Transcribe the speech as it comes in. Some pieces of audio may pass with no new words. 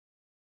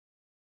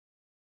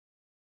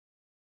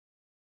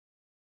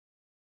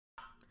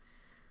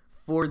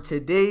For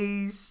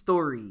today's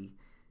story,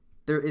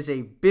 there is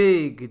a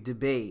big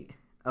debate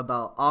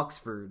about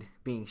Oxford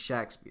being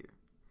Shakespeare.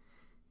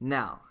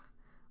 Now,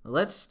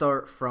 let's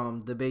start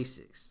from the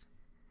basics.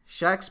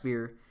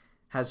 Shakespeare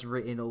has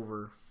written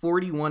over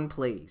 41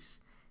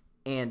 plays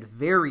and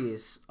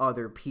various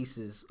other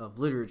pieces of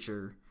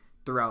literature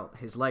throughout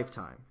his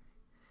lifetime.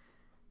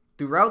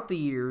 Throughout the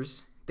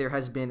years, there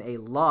has been a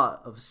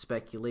lot of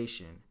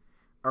speculation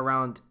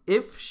around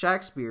if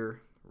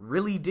Shakespeare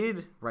really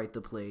did write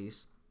the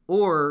plays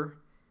or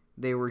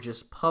they were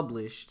just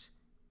published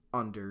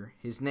under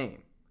his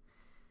name.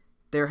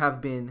 There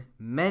have been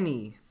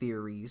many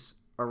theories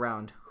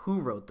around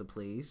who wrote the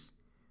plays,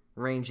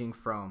 ranging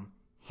from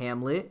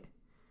Hamlet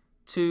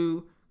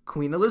to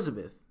Queen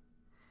Elizabeth.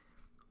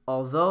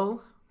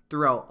 Although,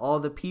 throughout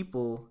all the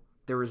people,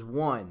 there is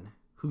one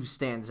who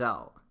stands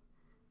out.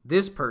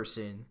 This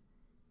person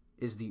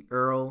is the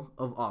Earl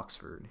of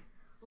Oxford.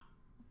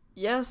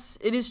 Yes,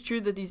 it is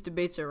true that these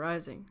debates are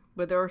rising,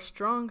 but there are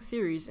strong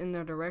theories in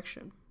their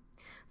direction.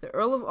 The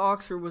Earl of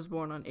Oxford was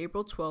born on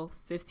April 12,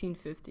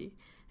 1550,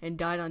 and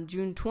died on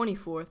June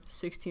 24,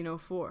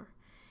 1604.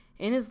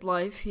 In his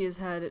life, he has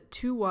had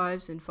 2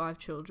 wives and 5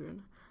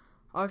 children.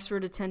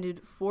 Oxford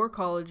attended 4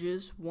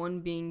 colleges, one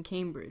being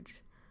Cambridge.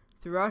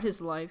 Throughout his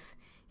life,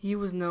 he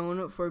was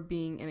known for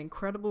being an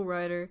incredible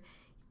writer,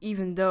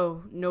 even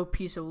though no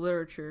piece of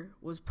literature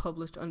was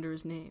published under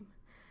his name.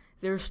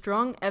 There is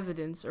strong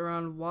evidence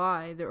around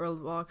why the Earl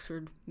of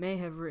Oxford may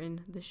have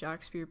written the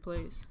Shakespeare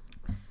plays.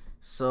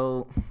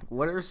 So,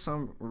 what are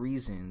some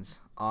reasons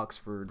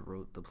Oxford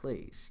wrote the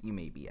plays, you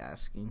may be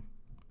asking?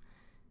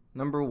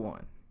 Number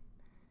 1.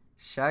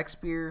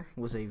 Shakespeare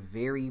was a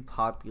very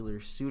popular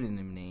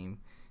pseudonym name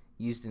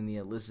used in the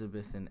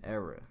Elizabethan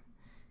era,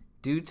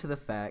 due to the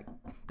fact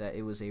that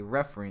it was a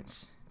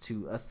reference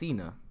to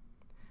Athena,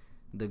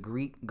 the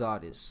Greek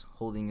goddess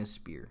holding a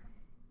spear.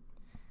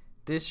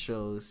 This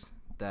shows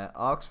that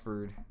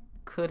Oxford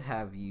could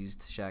have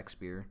used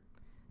Shakespeare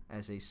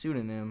as a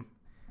pseudonym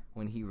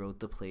when he wrote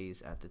the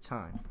plays at the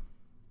time.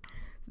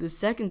 The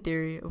second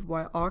theory of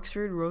why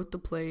Oxford wrote the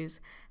plays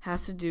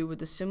has to do with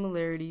the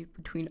similarity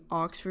between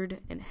Oxford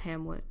and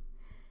Hamlet.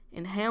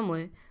 In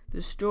Hamlet,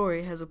 the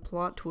story has a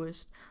plot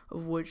twist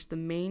of which the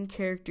main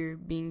character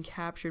being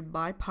captured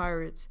by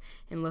pirates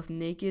and left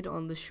naked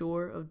on the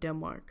shore of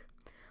Denmark,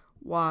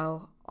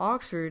 while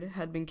Oxford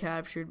had been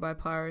captured by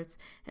pirates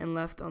and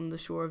left on the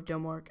shore of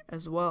Denmark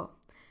as well.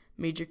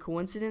 Major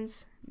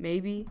coincidence?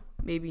 Maybe,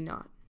 maybe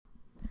not.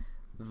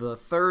 The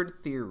third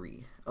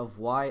theory of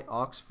why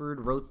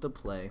Oxford wrote the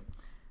play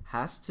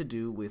has to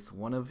do with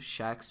one of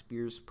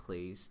Shakespeare's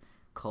plays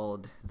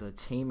called The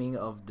Taming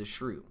of the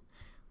Shrew,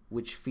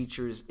 which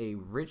features a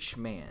rich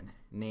man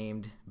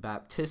named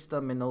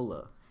Baptista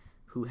Minola,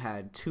 who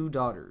had 2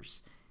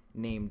 daughters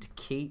named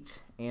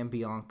Kate and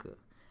Bianca.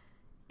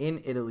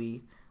 In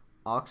Italy,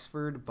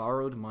 Oxford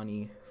borrowed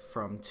money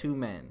from 2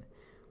 men,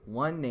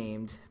 one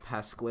named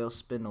Pasquale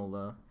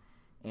Spinola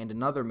and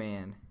another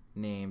man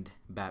named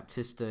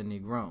Baptista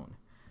Negrone,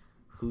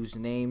 whose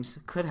names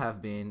could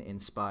have been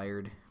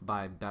inspired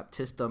by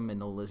Baptista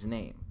Minola's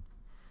name.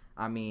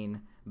 I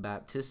mean,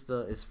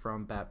 Baptista is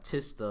from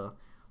Baptista,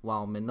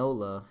 while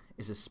Minola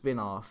is a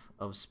spin-off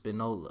of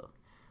Spinola.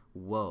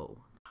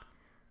 Whoa.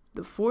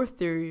 The fourth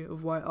theory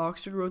of why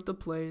Oxford wrote the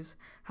plays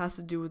has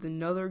to do with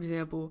another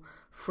example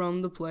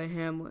from the play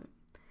Hamlet.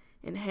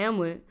 In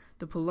Hamlet,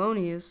 the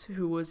Polonius,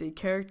 who was a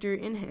character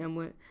in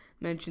Hamlet,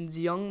 mentions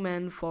young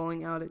men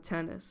falling out at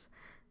tennis.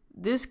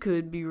 This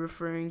could be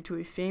referring to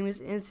a famous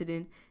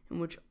incident in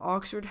which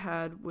Oxford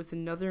had with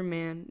another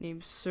man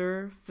named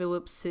Sir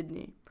Philip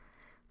Sidney.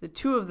 The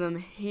 2 of them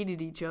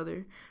hated each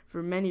other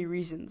for many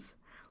reasons,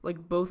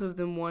 like both of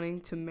them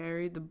wanting to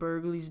marry the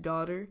Burghley's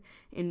daughter,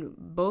 and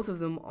both of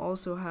them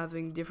also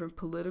having different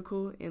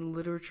political and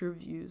literature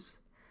views.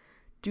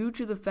 Due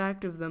to the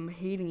fact of them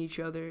hating each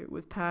other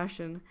with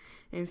passion,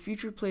 in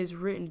future plays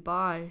written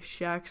by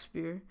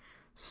Shakespeare,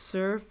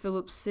 Sir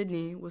Philip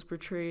Sidney was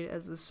portrayed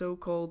as the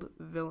so-called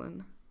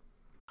villain.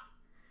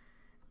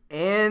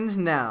 And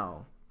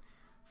now,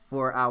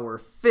 for our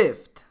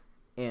 5th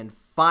and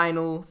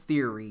final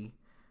theory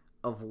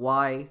of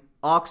why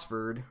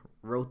Oxford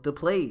wrote the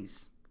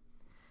plays.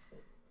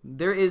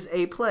 There is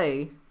a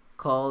play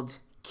called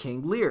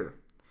King Lear,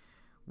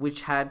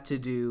 which had to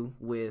do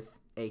with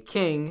a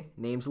king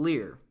named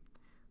Lear,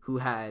 who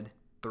had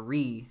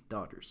 3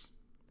 daughters.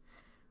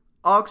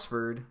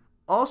 Oxford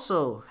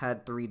also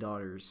had 3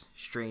 daughters,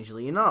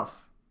 strangely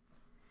enough.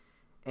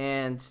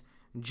 And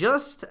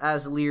just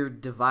as Lear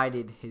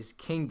divided his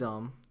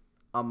kingdom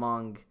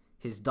among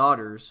his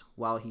daughters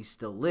while he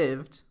still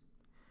lived,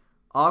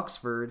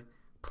 Oxford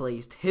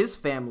placed his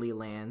family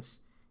lands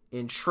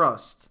in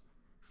trust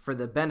for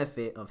the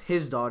benefit of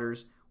his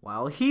daughters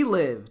while he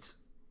lived.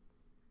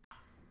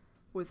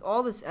 With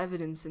all this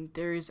evidence and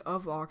theories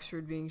of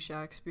Oxford being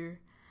Shakespeare,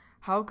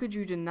 how could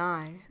you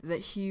deny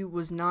that he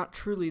was not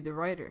truly the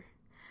writer?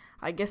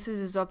 I guess it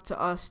is up to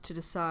us to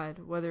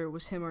decide whether it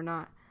was him or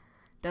not.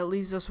 That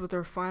leaves us with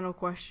our final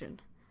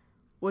question.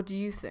 What do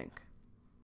you think?